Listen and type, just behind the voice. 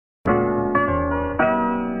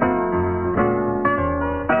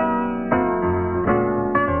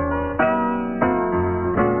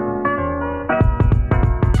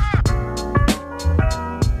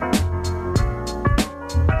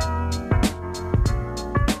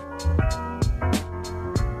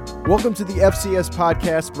Welcome to the FCS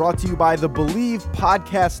podcast brought to you by the Believe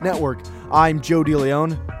Podcast Network. I'm Joe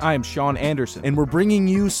DeLeon. I'm Sean Anderson. And we're bringing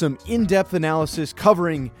you some in-depth analysis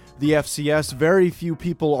covering the FCS. Very few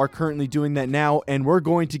people are currently doing that now, and we're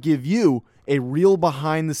going to give you a real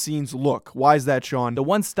behind-the-scenes look. Why is that, Sean? The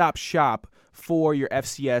one-stop shop for your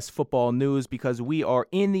FCS football news, because we are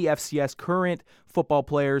in the FCS current football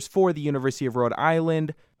players for the University of Rhode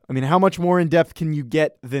Island. I mean, how much more in-depth can you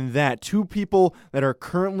get than that? Two people that are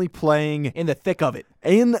currently playing in the thick of it.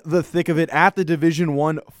 In the thick of it at the Division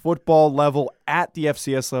I football level, at the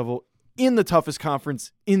FCS level, in the toughest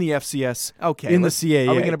conference in the FCS, in the CAA.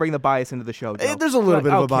 Are we going to bring the bias into the show, Joe? There's a little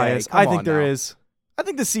bit of a bias. I think there is. I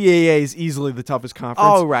think the CAA is easily the toughest conference.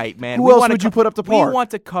 All right, man. Who else would you put up to par? We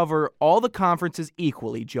want to cover all the conferences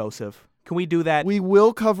equally, Joseph. Can we do that? We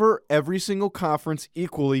will cover every single conference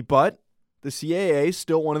equally, but the CAA is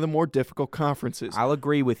still one of the more difficult conferences. I'll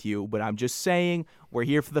agree with you, but I'm just saying we're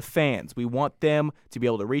here for the fans. We want them to be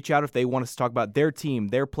able to reach out if they want us to talk about their team,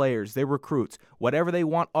 their players, their recruits, whatever they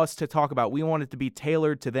want us to talk about. We want it to be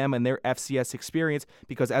tailored to them and their FCS experience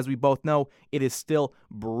because, as we both know, it is still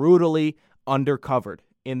brutally undercovered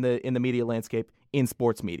in the media landscape, in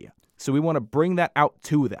sports media. So we want to bring that out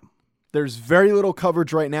to them. There's very little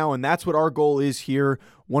coverage right now, and that's what our goal is here.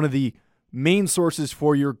 One of the main sources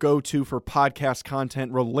for your go-to for podcast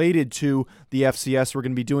content related to the FCS. We're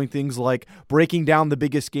going to be doing things like breaking down the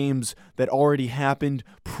biggest games that already happened,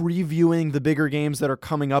 previewing the bigger games that are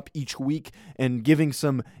coming up each week, and giving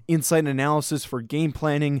some insight and analysis for game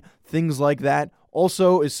planning, things like that.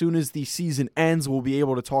 Also, as soon as the season ends, we'll be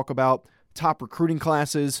able to talk about top recruiting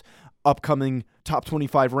classes, upcoming top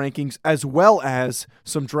 25 rankings, as well as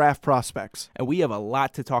some draft prospects. And we have a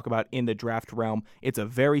lot to talk about in the draft realm. It's a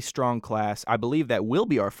very strong class. I believe that will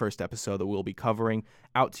be our first episode that we'll be covering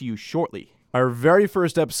out to you shortly. Our very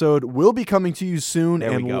first episode will be coming to you soon.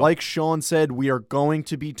 There and we go. Like Sean said, we are going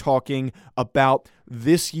to be talking about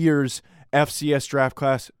this year's FCS draft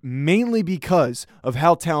class, mainly because of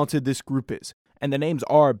how talented this group is. And the names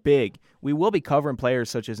are big. We will be covering players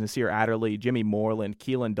such as Nasir Adderley, Jimmy Moreland,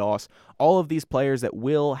 Keelan Doss, all of these players that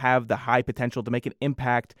will have the high potential to make an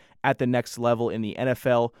impact at the next level in the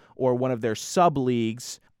NFL or one of their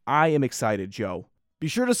sub-leagues. I am excited, Joe. Be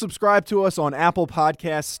sure to subscribe to us on Apple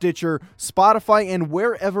Podcasts, Stitcher, Spotify, and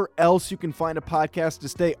wherever else you can find a podcast to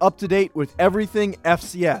stay up to date with everything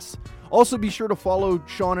FCS. Also, be sure to follow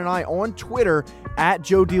Sean and I on Twitter at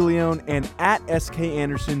Joe DeLeon and at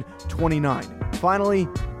SKAnderson29. Finally,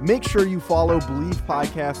 make sure you follow Believe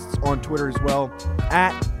Podcasts on Twitter as well,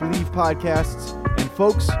 at Believe Podcasts. And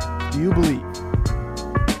folks, do you believe?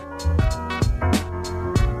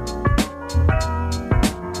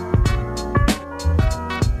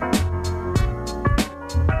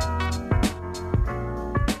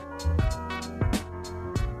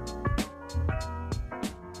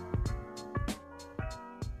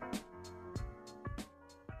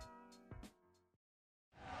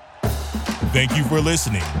 Thank you for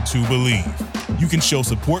listening to Believe. You can show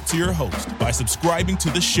support to your host by subscribing to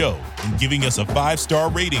the show and giving us a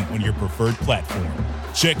 5-star rating on your preferred platform.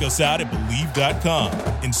 Check us out at Believe.com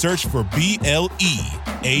and search for BLEAV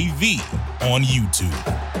on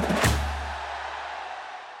YouTube.